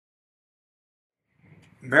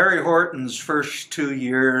Mary Horton's first 2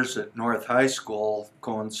 years at North High School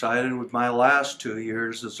coincided with my last 2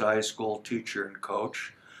 years as a high school teacher and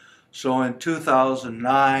coach. So in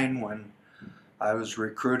 2009, when I was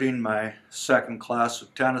recruiting my second class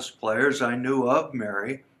of tennis players, I knew of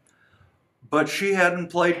Mary, but she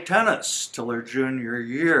hadn't played tennis till her junior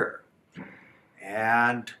year.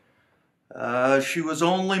 And she was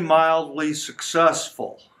only mildly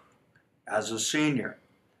successful as a senior.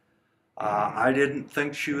 I didn't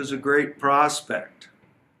think she was a great prospect,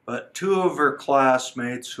 but two of her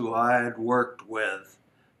classmates who I had worked with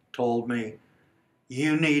told me,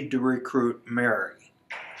 "You need to recruit Mary.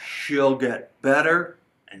 She'll get better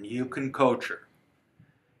and you can coach her."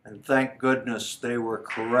 And thank goodness they were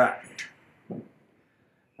correct.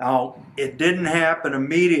 Now, it didn't happen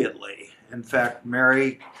immediately. In fact,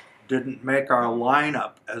 Mary didn't make our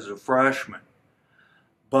lineup as a freshman.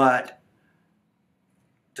 But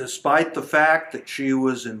despite the fact that she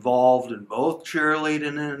was involved in both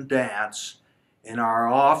cheerleading and dance, in our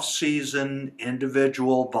off-season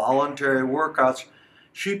individual voluntary workouts,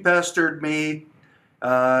 she pestered me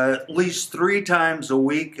at least 3 times a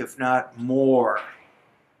week, if not more,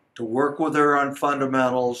 to work with her on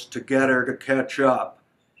fundamentals, to get her to catch up.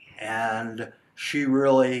 And she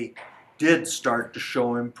really did start to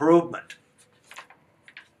show improvement.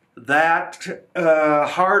 That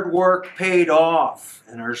hard work paid off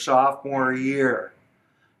in her sophomore year.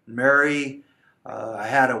 Mary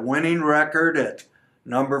had a winning record at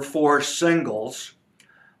number 4 singles,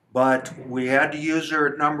 but we had to use her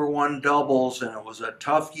at number 1 doubles, and it was a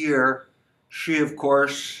tough year. She, of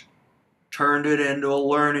course, turned it into a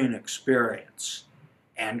learning experience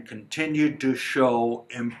and continued to show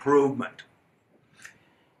improvement.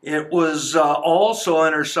 It was also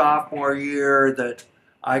in her sophomore year that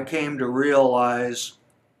I came to realize,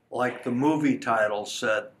 like the movie title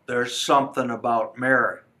said, there's something about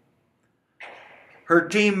Mary. Her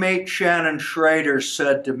teammate Shannon Schrader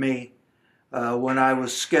said to me when I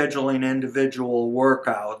was scheduling individual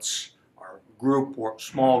workouts or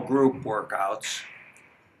small group workouts,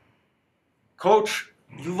 "Coach,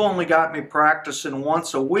 you've only got me practicing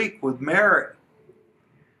once a week with Mary."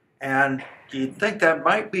 And you'd think that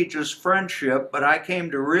might be just friendship, but I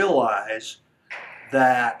came to realize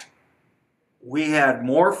that we had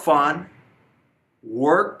more fun,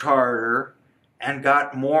 worked harder, and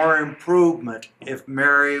got more improvement if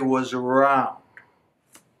Mary was around.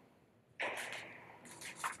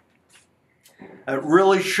 It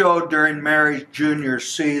really showed during Mary's junior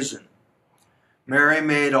season. Mary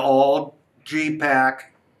made all GPAC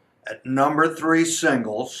at number 3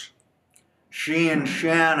 singles. She and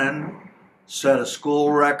Shannon set a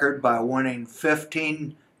school record by winning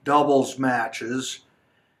 15 doubles matches,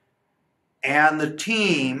 and the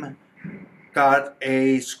team got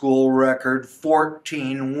a school record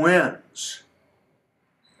 14 wins.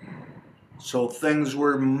 So things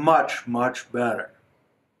were much, much better.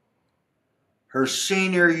 Her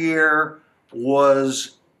senior year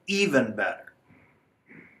was even better.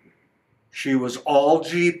 She was all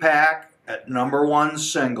GPAC at number 1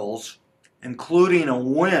 singles, including a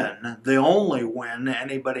win, the only win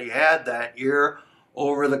anybody had that year,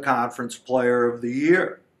 over the Conference Player of the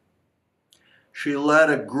Year. She led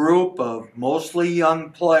a group of mostly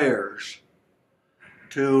young players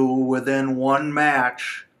to within 1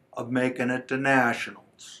 match of making it to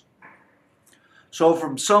nationals. So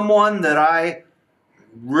from someone that I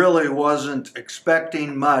really wasn't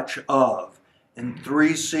expecting much of in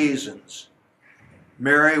 3 seasons,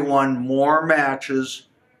 Mary won more matches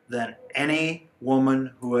than any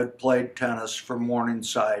woman who had played tennis for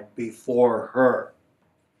Morningside before her.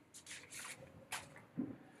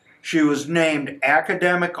 She was named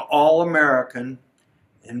Academic All-American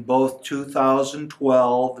in both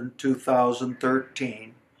 2012 and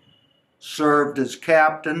 2013, served as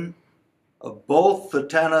captain of both the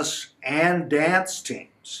tennis and dance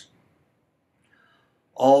teams.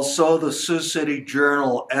 Also, the Sioux City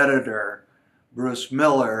Journal editor, Bruce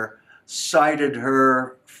Miller, cited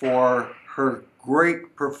her for her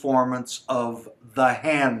great performance of the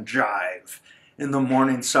hand jive in the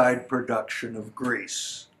Morningside production of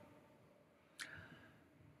Grease.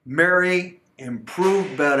 Mary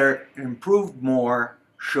improved more,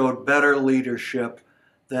 showed better leadership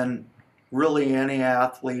than really any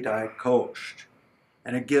athlete I coached.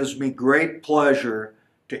 And it gives me great pleasure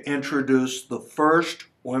to introduce the first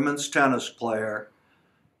women's tennis player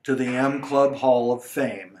to the M Club Hall of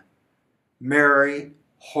Fame, Mary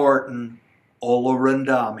Horton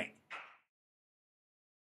Olorundami.